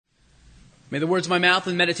May the words of my mouth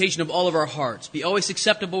and the meditation of all of our hearts be always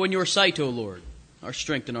acceptable in your sight, O Lord, our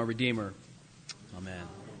strength and our Redeemer. Amen.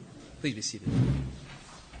 Please be seated.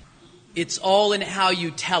 It's all in how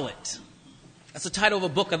you tell it. That's the title of a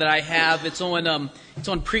book that I have. It's on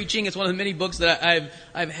preaching. It's one of the many books that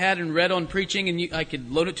I've had and read on preaching, and I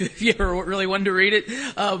could loan it to you if you ever really wanted to read it.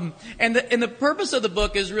 And the purpose of the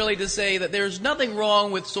book is really to say that there's nothing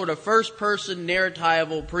wrong with sort of first-person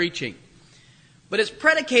narratival preaching. But it's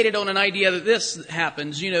predicated on an idea that this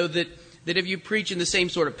happens, that if you preach in the same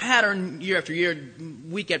sort of pattern year after year,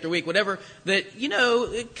 week after week, whatever, that,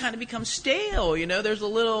 it kind of becomes stale. There's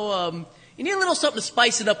you need a little something to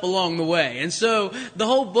spice it up along the way. And so the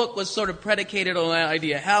whole book was sort of predicated on that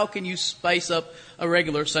idea. How can you spice up a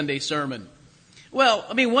regular Sunday sermon? Well,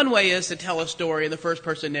 one way is to tell a story in the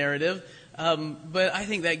first-person narrative, but I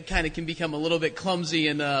think that kind of can become a little bit clumsy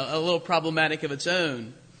and a little problematic of its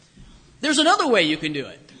own. There's another way you can do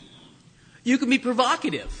it. You can be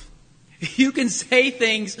provocative. You can say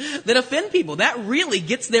things that offend people. That really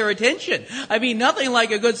gets their attention. Nothing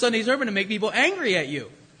like a good Sunday sermon to make people angry at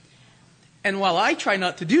you. And while I try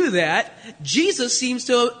not to do that, Jesus seems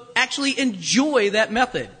to actually enjoy that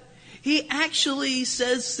method. He actually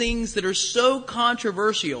says things that are so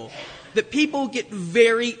controversial that people get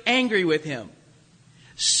very angry with him.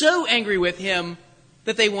 So angry with him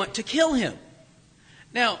that they want to kill him.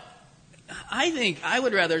 Now, I think I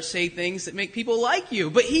would rather say things that make people like you,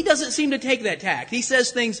 but he doesn't seem to take that tack. He says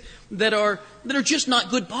things that are just not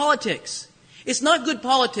good politics. It's not good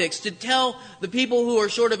politics to tell the people who are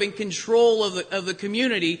sort of in control of the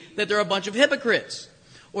community that they're a bunch of hypocrites,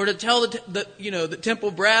 or to tell the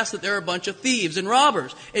temple brass that they're a bunch of thieves and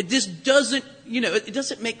robbers. It just doesn't, it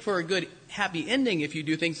doesn't make for a good happy ending if you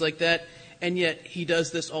do things like that. And yet he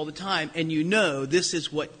does this all the time, and this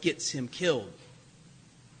is what gets him killed.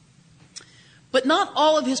 But not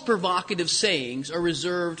all of his provocative sayings are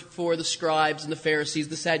reserved for the scribes and the Pharisees,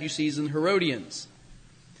 the Sadducees and the Herodians.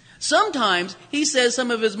 Sometimes he says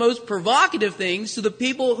some of his most provocative things to the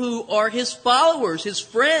people who are his followers, his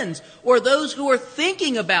friends, or those who are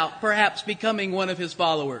thinking about perhaps becoming one of his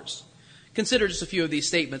followers. Consider just a few of these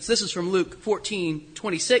statements. This is from Luke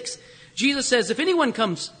 14:26. Jesus says, "If anyone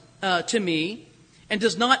comes to me and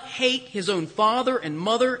does not hate his own father and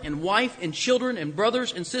mother and wife and children and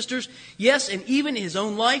brothers and sisters, yes, and even his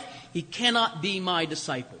own life, he cannot be my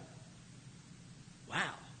disciple."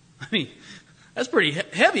 Wow. That's pretty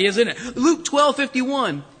heavy, isn't it? Luke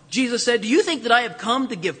 12:51, Jesus said, "Do you think that I have come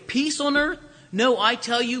to give peace on earth? No, I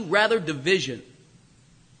tell you, rather division."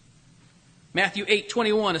 Matthew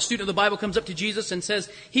 8:21, a student of the Bible comes up to Jesus and says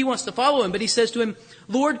he wants to follow him, but he says to him,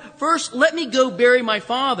 "Lord, first let me go bury my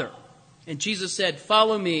father." And Jesus said,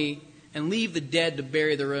 "Follow me and leave the dead to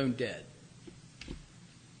bury their own dead."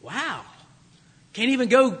 Wow. Can't even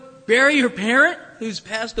go bury your parent who's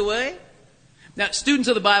passed away? Now, students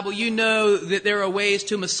of the Bible, you know that there are ways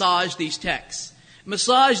to massage these texts.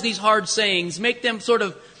 Massage these hard sayings. Make them sort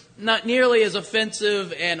of not nearly as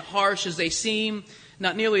offensive and harsh as they seem.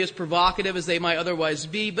 Not nearly as provocative as they might otherwise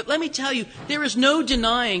be. But let me tell you, there is no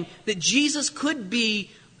denying that Jesus could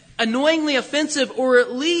be annoyingly offensive, or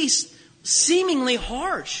at least seemingly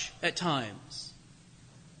harsh at times.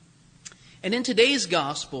 And in today's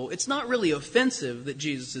gospel, it's not really offensive that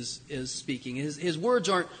Jesus is speaking. His words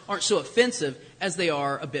aren't so offensive as they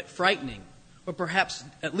are a bit frightening, or perhaps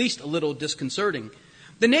at least a little disconcerting.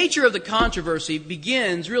 The nature of the controversy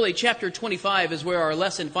begins, really, chapter 25 is where our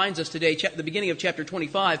lesson finds us today, the beginning of chapter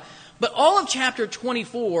 25. But all of chapter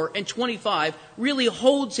 24 and 25 really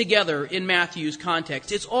hold together in Matthew's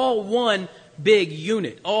context. It's all one big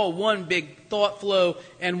unit, all one big thought flow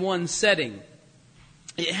and one setting.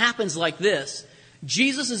 It happens like this.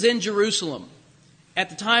 Jesus is in Jerusalem at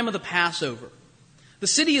the time of the Passover. The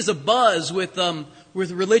city is abuzz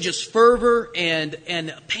with religious fervor and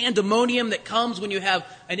pandemonium that comes when you have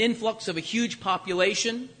an influx of a huge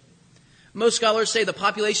population. Most scholars say the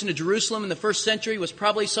population of Jerusalem in the first century was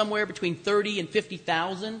probably somewhere between 30 and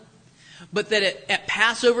 50,000. But that at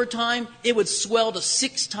Passover time, it would swell to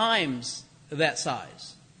 6 times that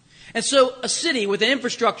size. And so a city with an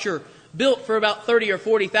infrastructure built for about 30 or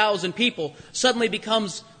 40,000 people suddenly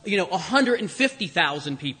becomes,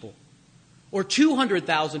 150,000 people or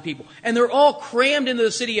 200,000 people. And they're all crammed into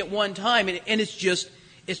the city at one time. And it's just,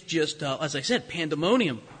 as I said,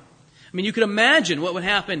 pandemonium. You could imagine what would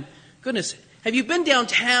happen. Goodness, have you been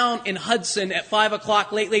downtown in Hudson at 5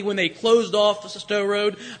 o'clock lately when they closed off the Stowe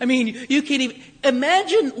Road? You can't even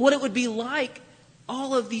imagine what it would be like,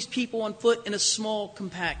 all of these people on foot in a small,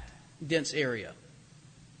 compact, dense area.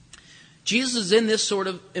 Jesus is in this sort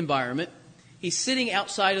of environment. He's sitting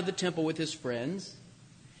outside of the temple with his friends.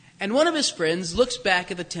 And one of his friends looks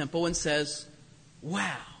back at the temple and says,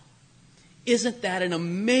 "Wow, isn't that an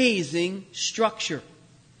amazing structure?"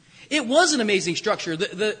 It was an amazing structure.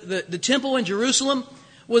 The temple in Jerusalem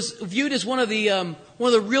was viewed as one of the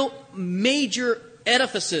real major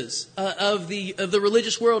edifices of the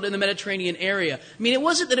religious world in the Mediterranean area. I mean, it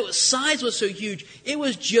wasn't that its size was so huge. It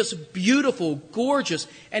was just beautiful, gorgeous,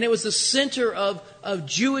 and it was the center of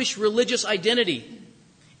Jewish religious identity.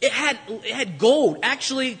 It had gold,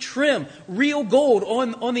 actually trim, real gold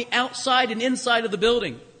on the outside and inside of the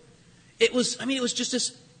building. It was just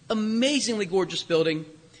this amazingly gorgeous building.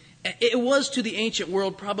 It was to the ancient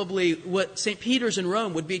world probably what St. Peter's in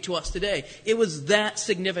Rome would be to us today. It was that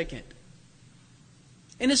significant.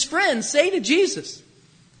 And his friends say to Jesus,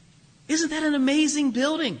 "Isn't that an amazing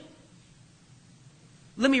building?"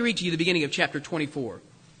 Let me read to you the beginning of chapter 24.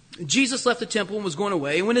 Jesus left the temple and was going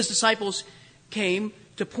away, and when his disciples came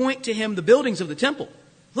to point to him the buildings of the temple,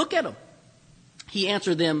 "Look at them," he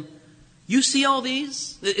answered them, "You see all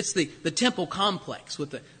these?" It's the temple complex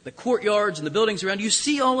with the courtyards and the buildings around. "You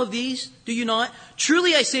see all of these, do you not?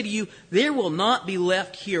 Truly I say to you, there will not be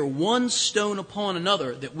left here one stone upon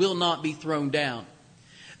another that will not be thrown down."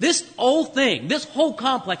 This whole thing, this whole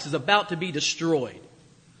complex is about to be destroyed.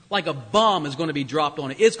 Like a bomb is going to be dropped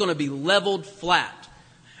on it. It's going to be leveled flat.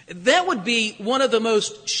 That would be one of the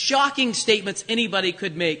most shocking statements anybody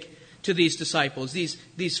could make to these disciples,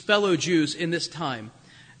 these fellow Jews in this time.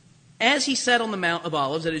 As he sat on the Mount of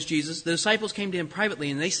Olives, that is Jesus, the disciples came to him privately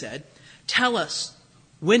and they said, "Tell us,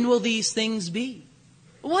 when will these things be?"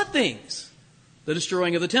 What things? The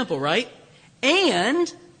destroying of the temple, right?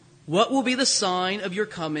 "And what will be the sign of your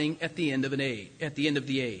coming at the end of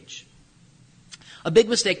the age?" A big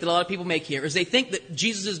mistake that a lot of people make here is they think that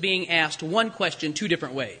Jesus is being asked one question two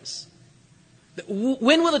different ways.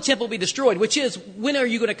 When will the temple be destroyed? Which is, when are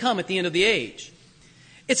you going to come at the end of the age?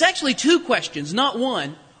 It's actually two questions, not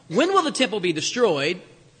one. When will the temple be destroyed?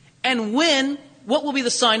 And what will be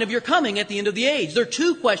the sign of your coming at the end of the age? They're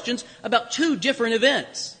two questions about two different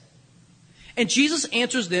events. And Jesus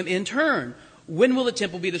answers them in turn. When will the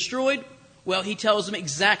temple be destroyed? Well, he tells them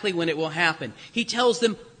exactly when it will happen. He tells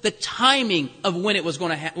them the timing of when it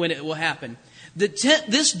will happen.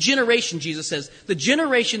 This generation, Jesus says, the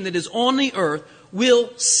generation that is on the earth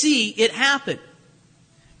will see it happen.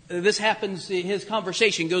 This happens, his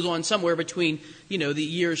conversation goes on somewhere between, the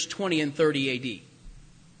years 20 and 30 A.D.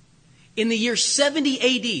 In the year 70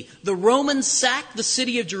 A.D., the Romans sack the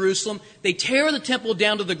city of Jerusalem. They tear the temple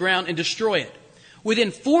down to the ground and destroy it.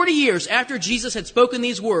 Within 40 years after Jesus had spoken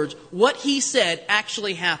these words, what he said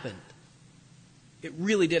actually happened. It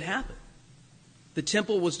really did happen. The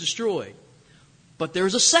temple was destroyed. But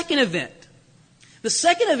there's a second event. The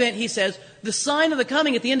second event, he says, the sign of the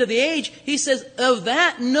coming at the end of the age, he says, of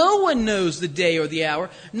that no one knows the day or the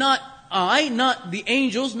hour. Not I, not the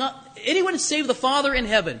angels, not anyone save the Father in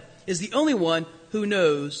heaven is the only one who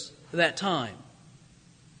knows that time.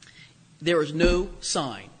 There is no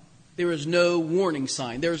sign. There is no warning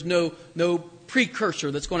sign. There's no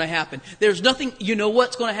precursor that's going to happen. There's nothing, you know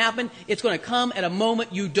what's going to happen? It's going to come at a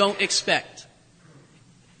moment you don't expect.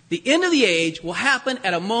 The end of the age will happen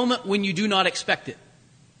at a moment when you do not expect it.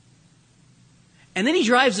 And then he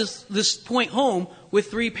drives this point home with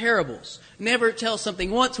three parables. Never tell something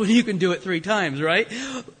once when you can do it three times, right?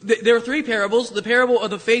 There are three parables. The parable of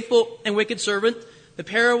the faithful and wicked servant, the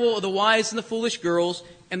parable of the wise and the foolish girls,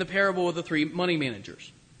 and the parable of the three money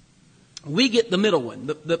managers. We get the middle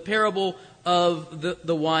one, the parable of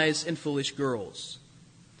the wise and foolish girls.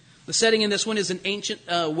 The setting in this one is an ancient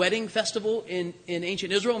wedding festival in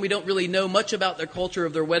ancient Israel, and we don't really know much about their culture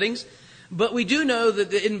of their weddings, but we do know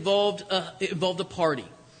that it involved a party.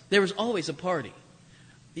 There was always a party.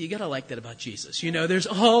 You got to like that about Jesus. There's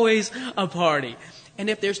always a party. And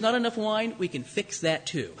if there's not enough wine, we can fix that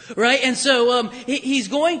too, right? And so he's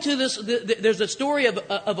going to this. There's a story of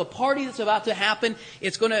a party that's about to happen.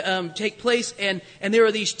 It's going to take place, and there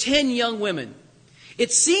are these 10 young women.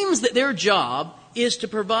 It seems that their job is to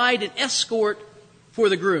provide an escort for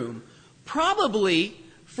the groom, probably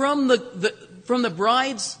from the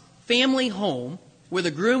bride's family home, where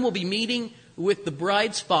the groom will be meeting with the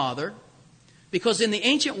bride's father, because in the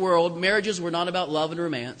ancient world, marriages were not about love and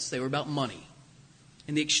romance; they were about money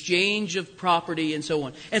and the exchange of property and so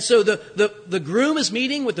on. And so the groom is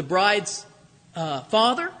meeting with the bride's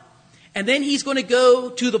father, and then he's going to go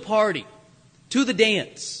to the party, to the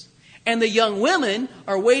dance. And the young women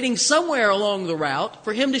are waiting somewhere along the route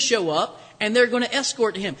for him to show up, and they're going to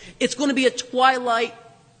escort him. It's going to be a twilight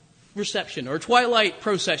reception, or twilight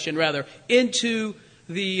procession rather, into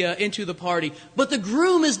the party. But the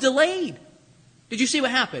groom is delayed. Did you see what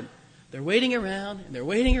happened? They're waiting around, and they're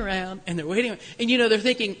waiting around, and they're waiting around. And, they're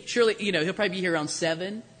thinking, surely, he'll probably be here around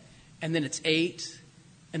 7, and then it's 8,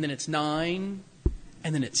 and then it's 9,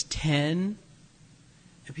 and then it's 10.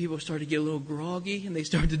 And people start to get a little groggy, and they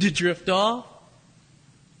start to drift off.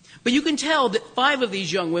 But you can tell that 5 of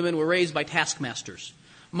these young women were raised by taskmasters.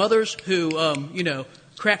 Mothers who,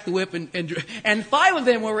 cracked the whip, and 5 of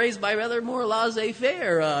them were raised by rather more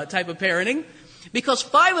laissez-faire type of parenting, because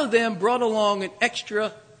 5 of them brought along an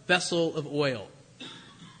extra vessel of oil,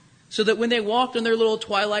 so that when they walked in their little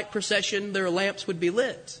twilight procession, their lamps would be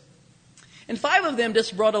lit. And 5 of them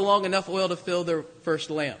just brought along enough oil to fill their first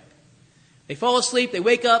lamp. They fall asleep, they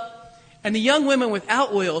wake up, and the young women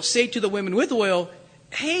without oil say to the women with oil,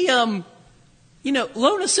 hey,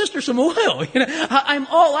 loan a sister some oil. I'm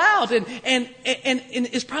all out, and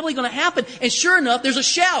it's probably going to happen. And sure enough, there's a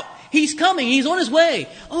shout. He's coming. He's on his way.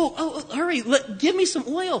 Oh, hurry. Give me some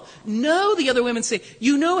oil. No, the other women say,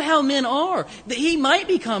 you know how men are. That he might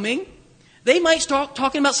be coming. They might start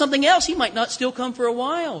talking about something else. He might not still come for a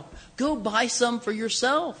while. Go buy some for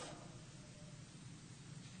yourself.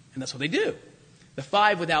 And that's what they do. The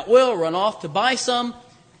 5 without oil run off to buy some.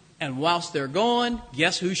 And whilst they're gone,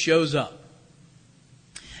 guess who shows up?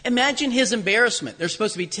 Imagine his embarrassment. There's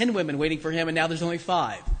supposed to be 10 women waiting for him, and now there's only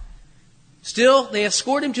 5. Still, they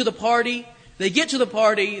escort him to the party. They get to the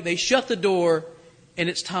party, they shut the door, and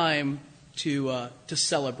it's time to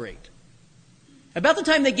celebrate. About the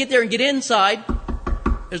time they get there and get inside,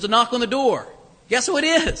 there's a knock on the door. Guess who it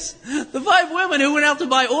is? The 5 women who went out to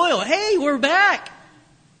buy oil. Hey, we're back.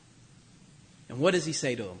 And what does he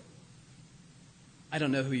say to them? I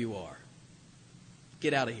don't know who you are.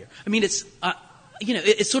 Get out of here. I mean, it's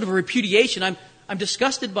sort of a repudiation. I'm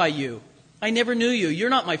disgusted by you. I never knew you. You're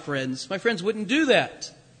not my friends. My friends wouldn't do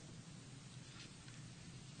that.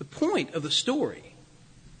 The point of the story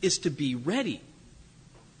is to be ready,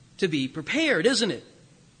 to be prepared, isn't it?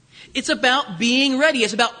 It's about being ready.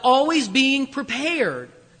 It's about always being prepared.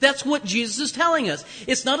 That's what Jesus is telling us.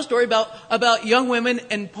 It's not a story about young women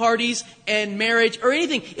and parties and marriage or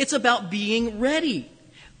anything. It's about being ready.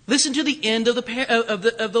 Listen to the end of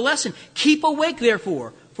the lesson. Keep awake,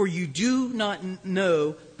 therefore, for you do not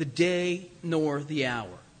know the day nor the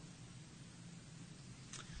hour.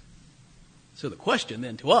 So the question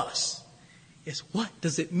then to us is, what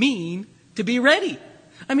does it mean to be ready?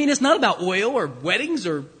 I mean, it's not about oil or weddings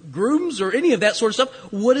or grooms or any of that sort of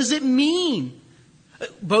stuff. What does it mean?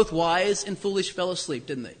 Both wise and foolish fell asleep,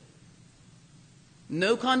 didn't they?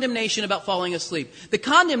 No condemnation about falling asleep. The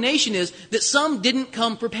condemnation is that some didn't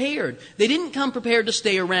come prepared. They didn't come prepared to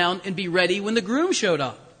stay around and be ready when the groom showed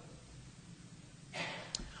up.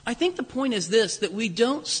 I think the point is this, that we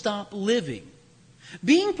don't stop living.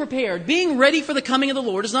 Being prepared, being ready for the coming of the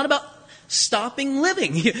Lord is not about stopping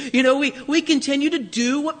living. We continue to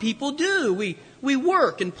do what people do. We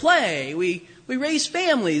work and play. We raise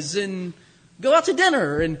families and go out to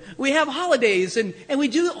dinner, and we have holidays, and we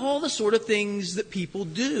do all the sort of things that people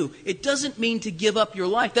do. It doesn't mean to give up your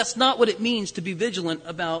life. That's not what it means to be vigilant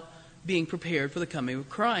about being prepared for the coming of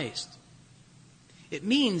Christ. It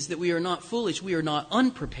means that we are not foolish, we are not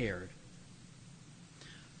unprepared.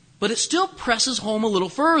 But it still presses home a little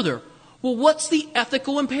further. Well, what's the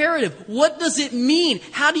ethical imperative? What does it mean?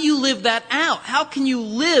 How do you live that out? How can you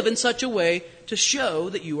live in such a way to show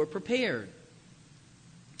that you are prepared?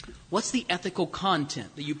 What's the ethical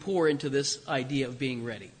content that you pour into this idea of being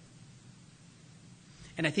ready?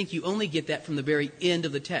 And I think you only get that from the very end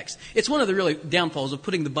of the text. It's one of the really downfalls of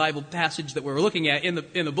putting the Bible passage that we're looking at in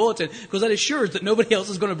the bulletin, because that assures that nobody else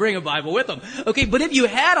is going to bring a Bible with them. Okay, but if you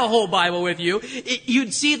had a whole Bible with you,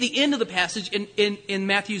 you'd see at the end of the passage in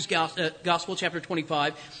Matthew's Gospel, chapter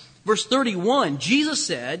 25, verse 31, Jesus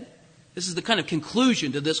said, this is the kind of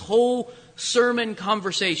conclusion to this whole sermon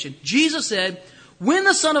conversation. Jesus said, when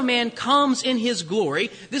the Son of Man comes in His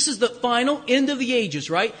glory, this is the final end of the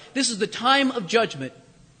ages, right? This is the time of judgment.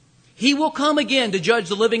 He will come again to judge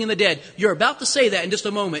the living and the dead. You're about to say that in just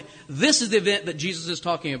a moment. This is the event that Jesus is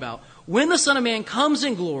talking about. When the Son of Man comes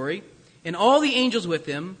in glory, and all the angels with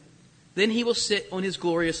Him, then He will sit on His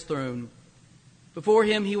glorious throne. Before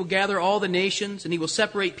Him He will gather all the nations, and He will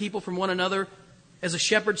separate people from one another, as a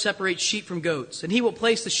shepherd separates sheep from goats. And He will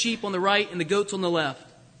place the sheep on the right and the goats on the left.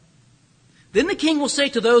 Then the King will say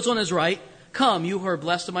to those on His right, come, you who are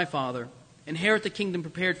blessed of my Father, inherit the kingdom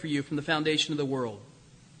prepared for you from the foundation of the world.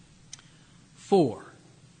 For,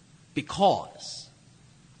 because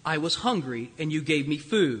I was hungry and you gave me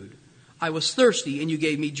food. I was thirsty and you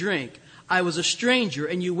gave me drink. I was a stranger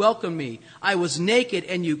and you welcomed me. I was naked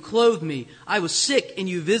and you clothed me. I was sick and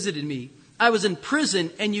you visited me. I was in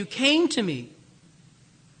prison and you came to me.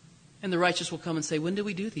 And the righteous will come and say, when did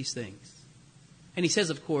we do these things? And he says,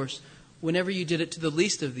 of course, whenever you did it to the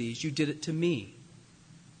least of these, you did it to me.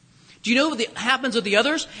 Do you know what happens with the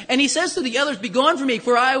others? And he says to the others, be gone from me,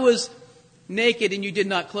 for I was naked and you did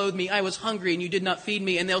not clothe me. I was hungry and you did not feed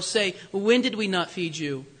me. And they'll say, well, when did we not feed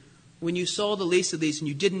you? When you saw the least of these and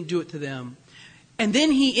you didn't do it to them. And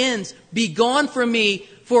then he ends, be gone from me,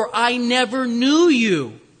 for I never knew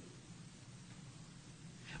you.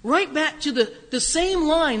 Right back to the same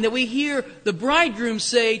line that we hear the bridegroom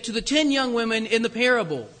say to the 10 young women in the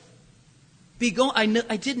parable. Be gone,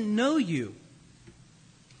 I didn't know you.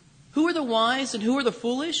 Who are the wise and who are the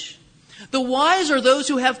foolish? The wise are those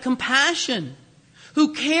who have compassion,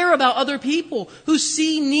 who care about other people, who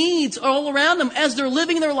see needs all around them as they're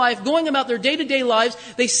living their life, going about their day-to-day lives.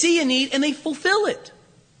 They see a need and they fulfill it.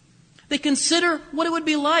 They consider what it would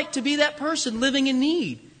be like to be that person living in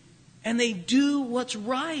need. And they do what's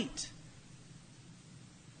right.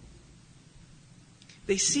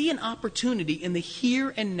 They see an opportunity in the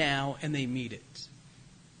here and now and they meet it.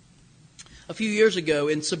 A few years ago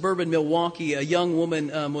in suburban Milwaukee, a young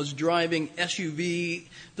woman was driving SUV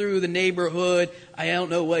through the neighborhood. I don't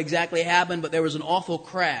know what exactly happened, but there was an awful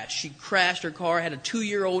crash. She crashed her car, had a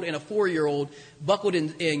 2-year-old and a 4-year-old buckled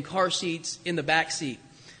in car seats in the back seat.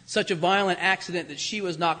 Such a violent accident that she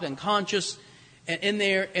was knocked unconscious and in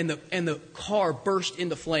there, and the car burst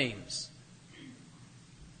into flames.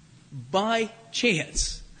 By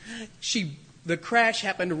chance, the crash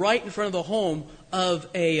happened right in front of the home of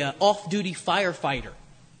a off-duty firefighter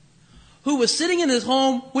who was sitting in his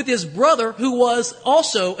home with his brother who was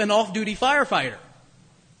also an off-duty firefighter.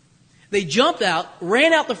 They jumped out,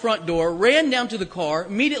 ran out the front door, ran down to the car.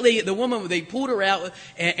 Immediately, the woman, they pulled her out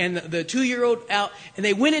and the 2-year-old out, and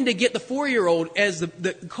they went in to get the 4-year-old as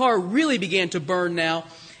the car really began to burn now,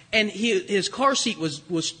 and his car seat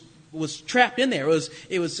was trapped in there.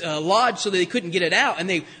 It was lodged so that they couldn't get it out, and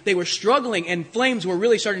they were struggling, and flames were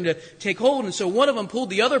really starting to take hold. And so one of them pulled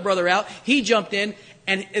the other brother out. He jumped in,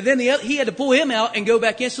 and then he had to pull him out and go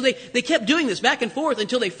back in. So they kept doing this back and forth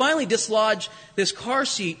until they finally dislodged this car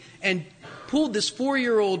seat and pulled this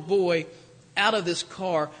 4-year-old boy out of this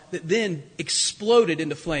car that then exploded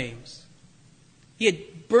into flames. He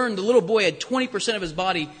had burned. The little boy had 20% of his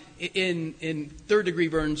body in third-degree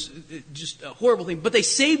burns, just a horrible thing. But they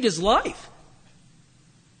saved his life.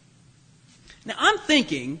 Now, I'm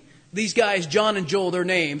thinking these guys, John and Joel, their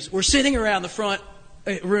names, were sitting around the front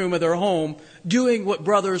room of their home doing what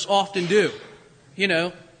brothers often do. You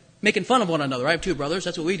know, making fun of one another. I have 2 brothers.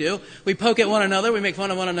 That's what we do. We poke at one another. We make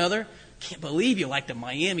fun of one another. Can't believe you like the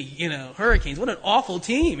Miami, Hurricanes. What an awful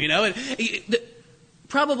team, And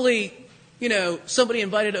probably, somebody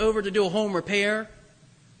invited over to do a home repair.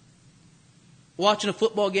 Watching a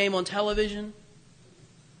football game on television.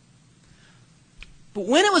 But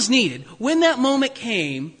when it was needed, when that moment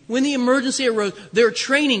came, when the emergency arose, their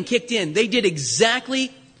training kicked in. They did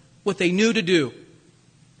exactly what they knew to do.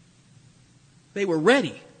 They were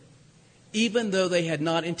ready, even though they had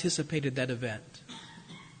not anticipated that event.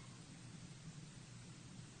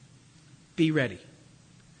 Be ready.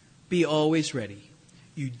 Be always ready.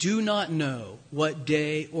 You do not know what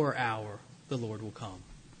day or hour the Lord will come.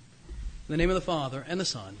 In the name of the Father, and the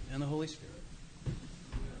Son, and the Holy Spirit.